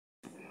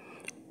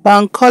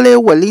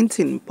Bankole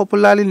Wellington,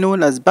 popularly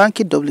known as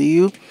Banky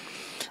W,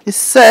 is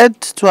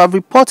said to have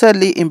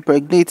reportedly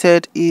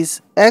impregnated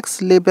his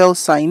ex-label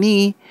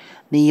signee,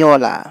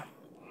 Niyola.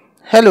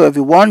 Hello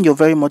everyone, you're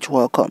very much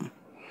welcome.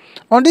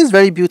 On this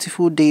very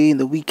beautiful day in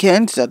the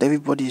weekend that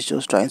everybody is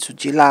just trying to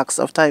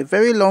chillax after a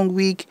very long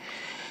week,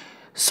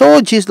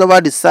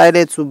 Gistlover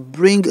decided to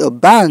bring a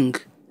bang.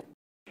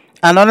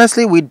 And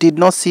honestly, we did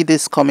not see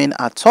this coming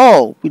at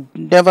all. We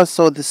never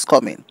saw this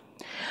coming.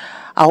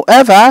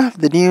 However,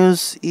 the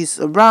news is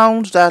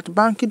around that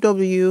Banky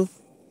W,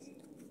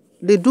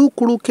 they do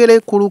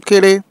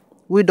kurukere,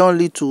 we don't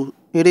lead to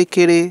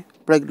erekere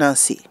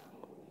pregnancy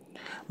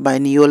by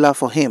Niyola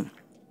for him.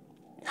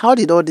 How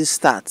did all this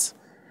start?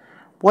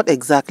 What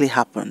exactly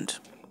happened?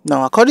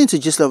 Now, according to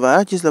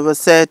Gistlover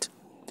said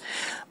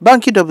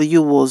Banky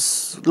W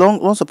was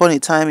once upon a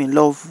time in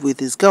love with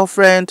his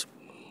girlfriend,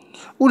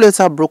 who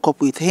later broke up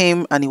with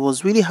him, and he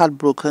was really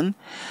heartbroken.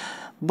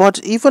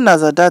 But even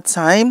as at that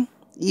time,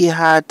 he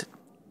had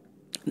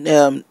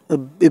a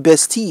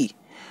bestie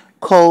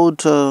called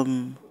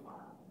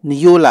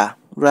Niyola,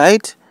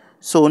 right?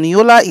 So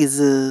Niyola is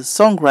a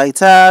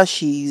songwriter.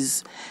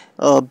 She's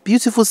a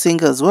beautiful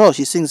singer as well.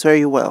 She sings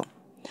very well,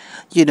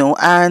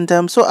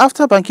 and so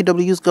after Banky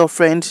W's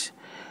girlfriend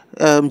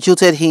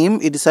jilted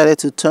him, he decided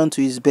to turn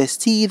to his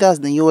bestie, that's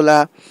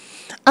Niyola,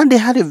 and they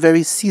had a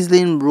very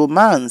sizzling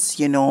romance.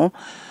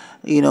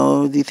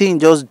 The thing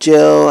just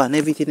gel and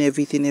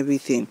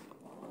everything.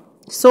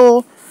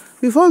 So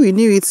before we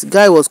knew it,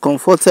 guy was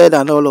comforted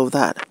and all of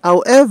that.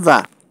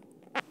 However,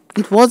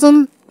 it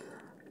wasn't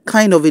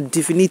kind of a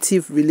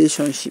definitive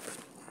relationship.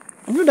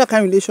 That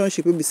kind of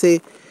relationship we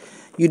say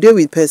you deal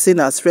with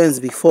person as friends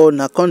before,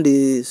 now can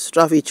they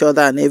straff each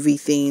other and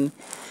everything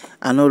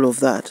and all of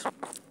that.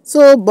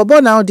 So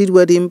Bobo now did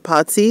wedding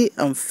party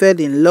and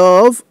fell in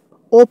love,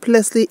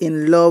 hopelessly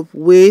in love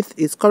with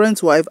his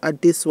current wife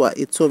Adesua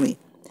Itomi.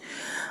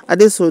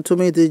 Adesua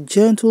Itomi, the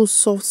gentle,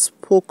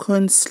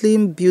 soft-spoken,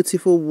 slim,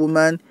 beautiful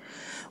woman,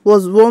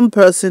 was one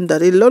person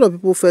that a lot of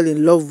people fell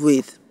in love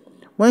with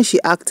when she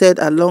acted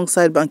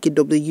alongside Banky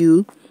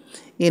W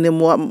in a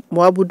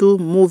Mwabudu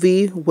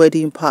movie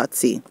Wedding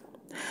Party.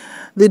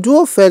 The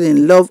duo fell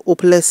in love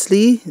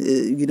hopelessly.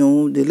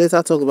 They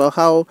later talked about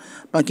how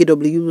Banky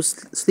W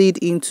slid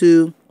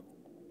into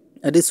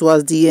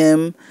Adesua's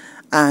DM,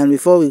 and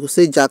before we could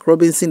say Jack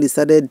Robinson, they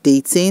started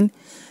dating,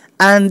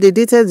 and they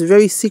dated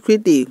very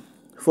secretly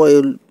for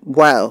a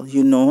while.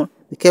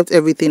 They kept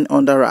everything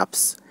under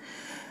wraps.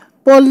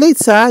 But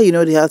later,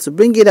 they had to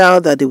bring it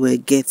out that they were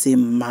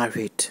getting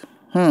married.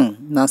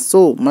 Now,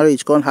 so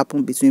marriage can't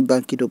happen between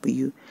Banky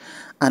W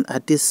and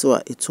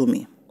Adesua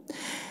Itomi.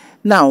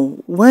 Now,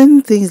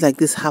 when things like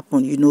this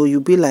happen, you'll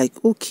be like,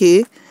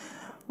 okay,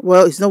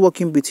 well, it's not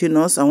working between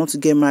us. I want to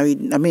get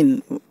married. I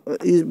mean,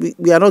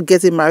 we are not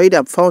getting married.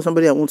 I've found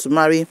somebody I want to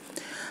marry.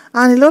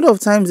 And a lot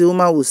of times the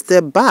woman will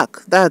step back.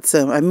 That's,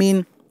 this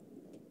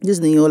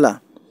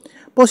Niyola.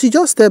 But she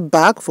just stepped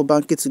back for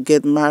Banky to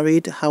get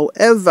married.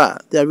 However,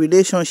 their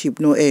relationship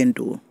no end.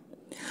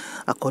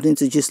 According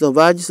to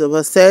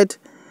Gistlover said,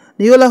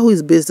 Niyola, who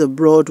is based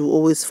abroad, will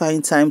always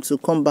find time to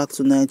come back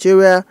to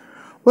Nigeria,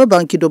 where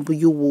Banky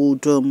W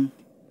would,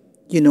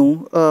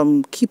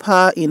 keep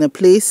her in a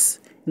place,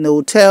 in a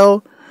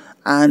hotel,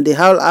 and they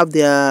all have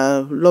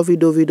their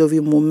lovey-dovey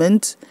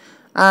moment.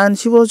 And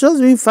she was just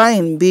doing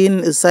fine, being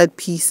a side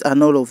piece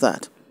and all of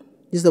that.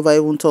 Gistlover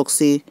even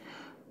say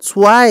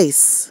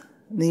twice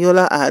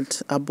Niyola had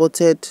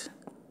aborted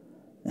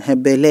her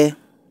belly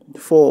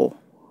for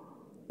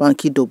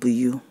Banky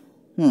W.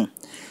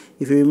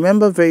 If you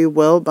remember very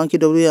well, Banky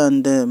W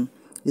and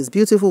his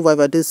beautiful wife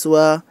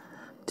Adesua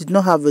did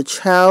not have a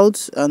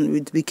child, and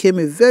it became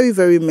a very,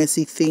 very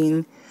messy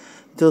thing.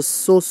 It was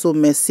so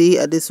messy.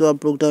 Adesua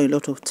broke down a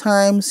lot of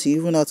times. She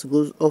even had to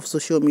go off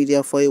social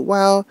media for a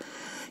while.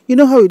 You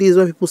know how it is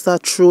when people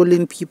start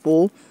trolling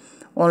people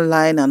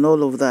online and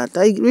all of that.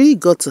 I really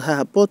got to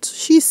her, but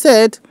she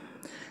said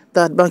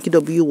that Banky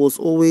W was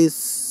always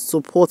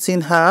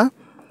supporting her,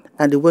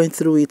 and they went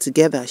through it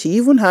together.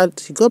 She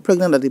got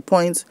pregnant at the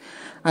point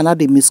and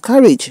had a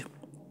miscarriage.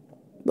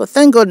 But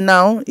thank God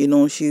now,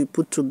 she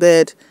put to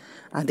bed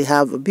and they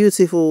have a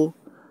beautiful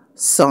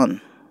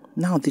son.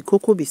 Now the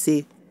Coco be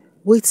say,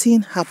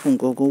 waiting happen,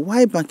 Gogo.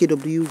 Why Banky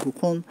W go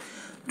come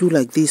do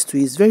like this to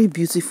his very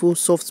beautiful,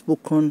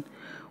 soft-spoken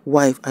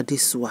wife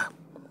Adesua?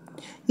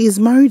 He's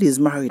married.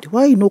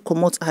 Why you no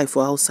come out eye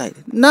for outside?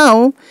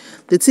 Now,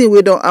 the thing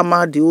we don't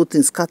hammer the whole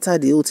thing, scatter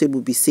the whole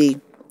table be say,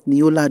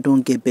 Niyola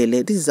don't get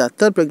belly. This is her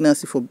third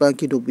pregnancy for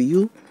Banky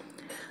W.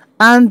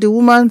 And the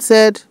woman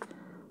said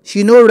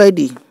she no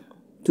ready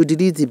to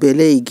delete the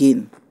belly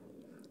again.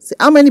 Say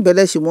how many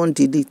belly she won't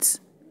delete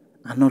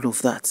and all of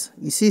that.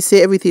 You see,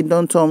 say everything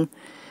don't turn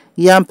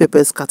yam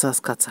pepper scatter.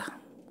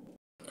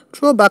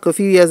 Throw back a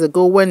few years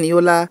ago when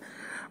Niyola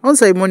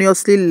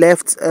unceremoniously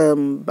left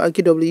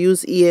Banky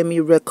W's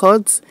EME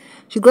Records,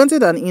 she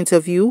granted an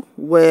interview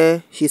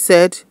where she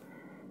said,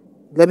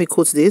 let me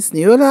quote this,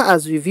 Niyola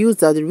has revealed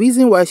that the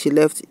reason why she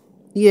left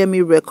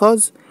EME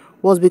Records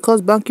was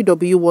because Banky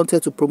W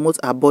wanted to promote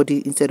her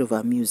body instead of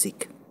her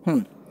music.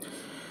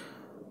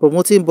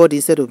 Promoting body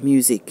instead of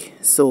music.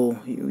 So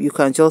you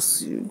can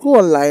just go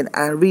online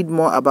and read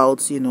more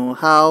about,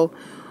 how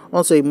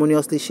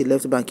unceremoniously she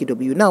left Banky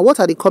W. Now, what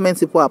are the comments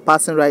people are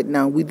passing right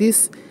now with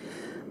this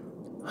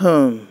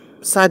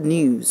sad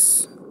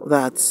news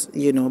that,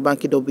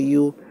 Banky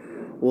W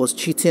was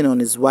cheating on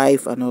his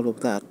wife and all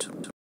of that?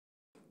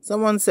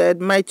 Someone said,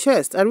 my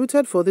chest, I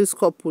rooted for this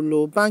couple.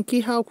 Oh,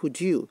 Banky, how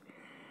could you?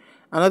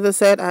 Another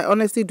said, I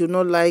honestly do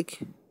not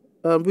like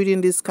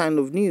reading this kind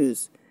of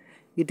news.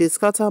 It dey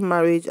scatter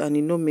marriage and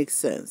it no make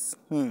sense.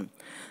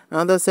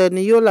 Another said,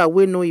 Niyola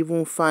wey no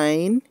even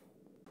fine.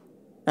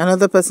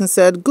 Another person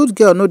said, good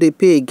girl no dey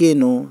pay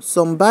again. Oh.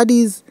 Some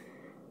baddies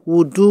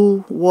will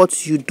do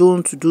what you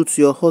don't do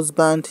to your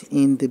husband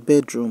in the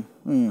bedroom.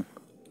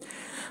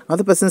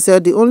 Another person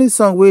said, the only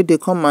song wey dey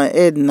come my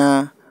head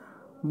na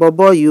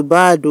Bobo you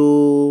bad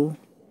oh.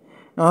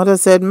 Another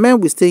said, men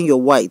will stain your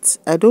white.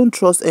 I don't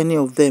trust any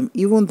of them,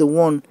 even the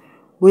one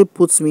wey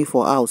puts me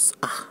for house.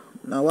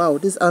 Now wow,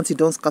 this auntie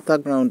don't scatter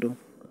ground though.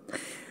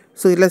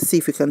 So let's see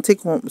if we can take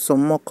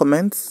some more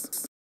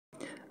comments.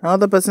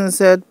 Another person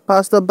said,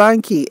 Pastor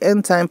Banky,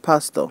 end time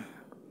pastor.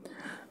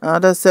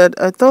 Another said,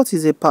 I thought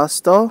he's a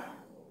pastor.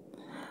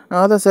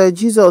 Another said,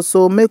 Jesus,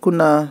 so make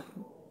una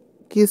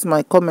kiss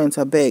my comments,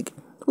 I beg.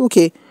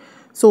 Okay,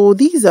 so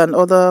these and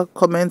other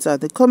comments are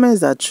the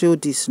comments that trail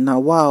this. Now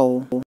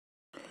wow.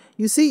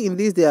 You see, in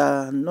this, there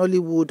are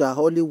Nollywood or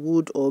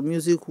Hollywood or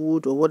Music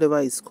Wood or whatever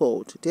it's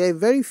called. There are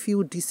very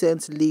few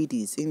decent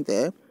ladies in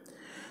there.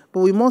 But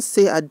we must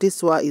say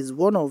Adesua is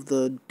one of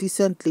the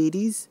decent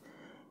ladies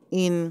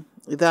in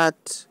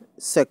that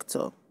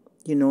sector.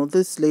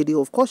 This lady,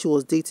 of course, she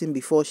was dating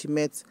before she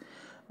met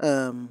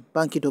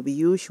Banky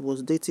W. She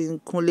was dating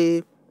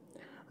Kunle.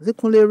 Was it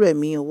Kunle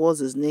Remy or what was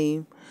his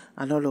name?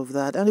 And all of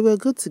that. And they were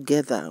good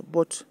together.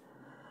 But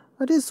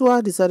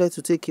Adesua decided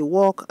to take a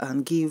walk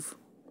and give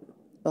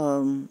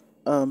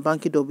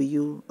Banky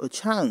W a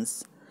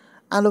chance,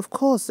 and of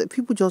course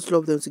people just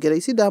love them together. You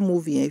see that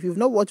movie, if you've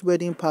not watched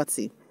Wedding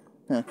Party,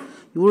 you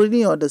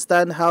really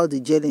understand how the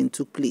gelling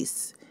took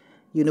place,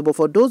 but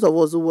for those of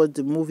us who watch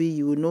the movie,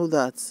 you will know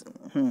that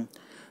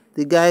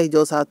the guy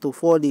just had to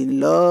fall in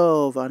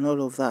love and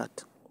all of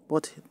that.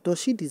 But does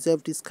she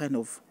deserve this kind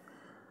of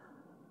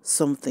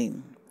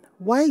something?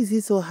 Why is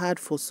it so hard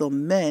for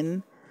some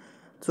men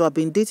to have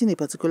been dating a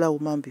particular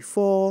woman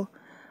before,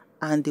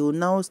 and they will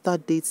now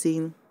start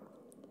dating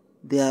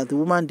the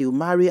woman they will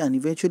marry and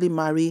eventually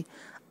marry,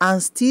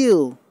 and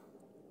still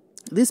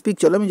this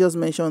picture, let me just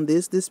mention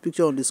this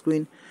picture on the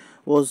screen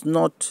is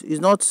not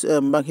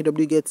Banky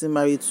W getting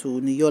married to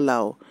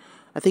Niyola.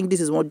 I think this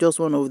is just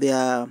one of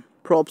their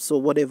props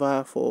or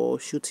whatever for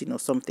shooting or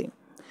something.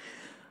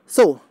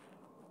 So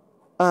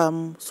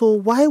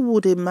why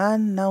would a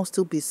man now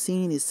still be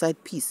seeing his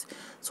side piece?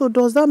 So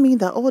does that mean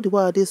that all the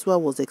while Adesua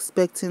was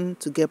expecting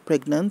to get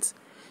pregnant,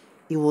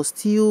 he was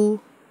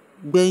still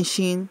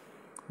benching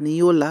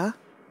Niyola?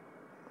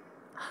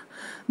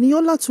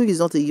 Niyola too is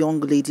not a young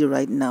lady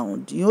right now.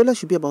 Niyola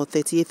should be about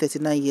 38,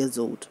 39 years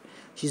old.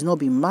 She's not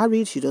been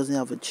married. She doesn't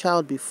have a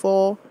child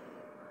before.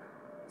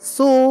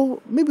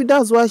 So maybe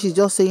that's why she's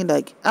just saying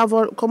like, I've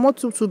come out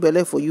two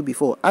belly for you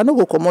before. I don't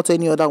go come out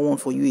any other one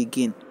for you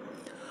again.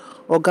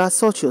 Or God,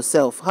 sort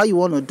yourself. How you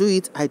want to do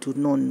it, I do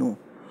not know.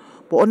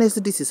 But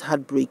honestly, this is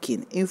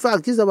heartbreaking. In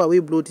fact, this is how we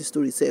blow this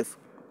story safe.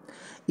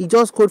 He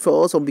just code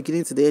for us from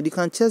beginning to the end. You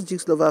can check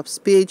Gistlover's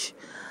page.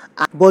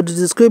 But the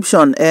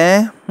description,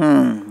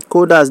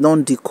 coders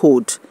don't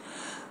decode.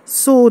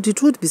 So the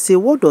truth be say,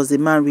 what does the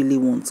man really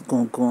want?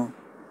 Gone.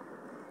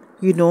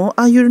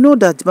 And you know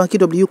that Banky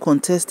W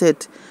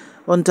contested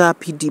under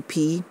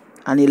PDP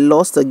and he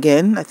lost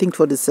again, I think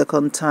for the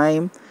second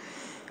time.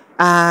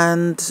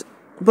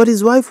 But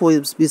his wife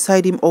was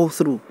beside him all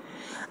through.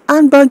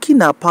 And Banky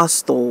na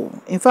pastor.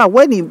 In fact,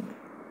 when he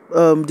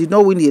did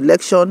not win the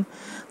election,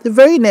 the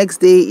very next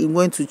day he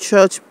went to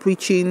church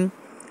preaching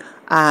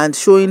and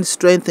showing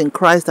strength in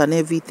Christ and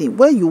everything.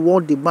 Where you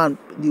want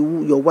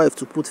your wife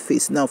to put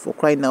face now, for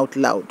crying out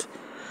loud?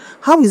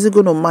 How is he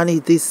going to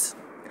manage this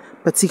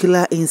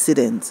particular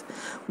incident?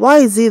 Why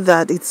is it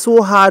that it's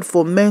so hard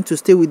for men to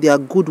stay with their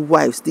good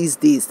wives these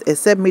days,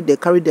 except maybe they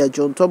carry their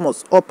John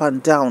Thomas up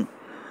and down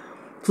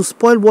to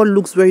spoil what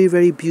looks very,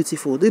 very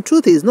beautiful? The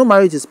truth is, no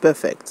marriage is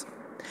perfect.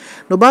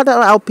 No matter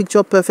how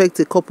picture perfect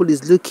a couple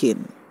is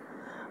looking,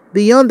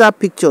 beyond that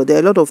picture, there are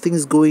a lot of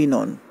things going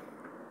on.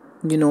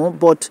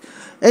 But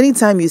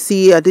anytime you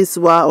see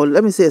Adesua, or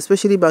let me say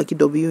especially Banky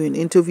W in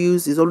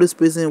interviews, he's always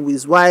praising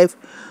his wife,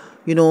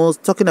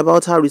 talking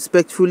about her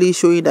respectfully,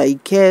 showing that he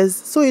cares.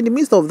 So in the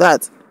midst of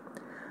that,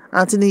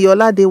 Auntie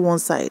Niyola dey one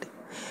side.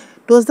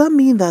 Does that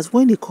mean that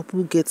when a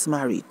couple gets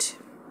married,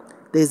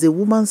 there's a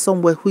woman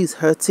somewhere who is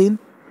hurting,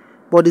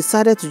 but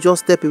decided to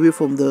just step away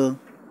from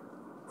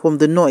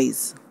the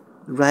noise,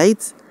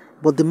 right?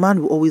 But the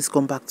man will always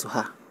come back to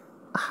her.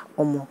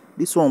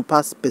 This one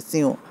past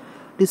person.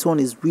 This one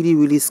is really,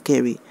 really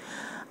scary.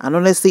 And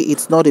honestly,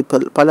 it's not a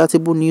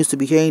palatable news to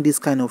be hearing this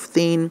kind of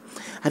thing.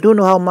 I don't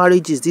know how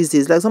marriage is these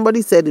days. Like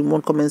somebody said in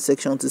one comment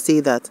section to say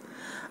that,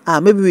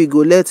 maybe we go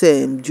let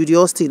Judy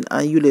Austin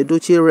and Yul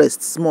Edochie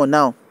rest small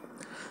now.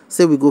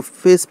 Say we go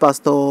face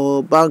Pastor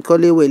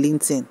Bankole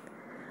Wellington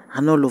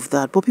and all of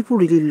that. But people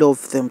really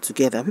love them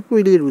together. People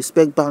really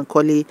respect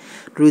Bankole,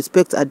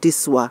 respect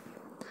Adesua.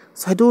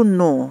 So I don't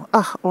know.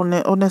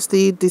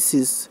 Honestly, this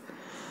is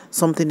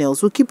something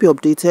else. We'll keep you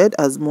updated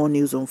as more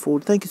news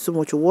unfold. Thank you so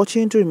much for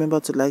watching. Do remember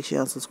to like, share,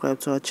 and subscribe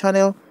to our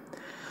channel.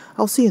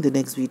 I'll see you in the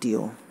next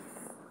video.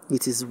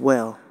 It is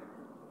well.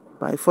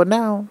 Bye for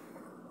now.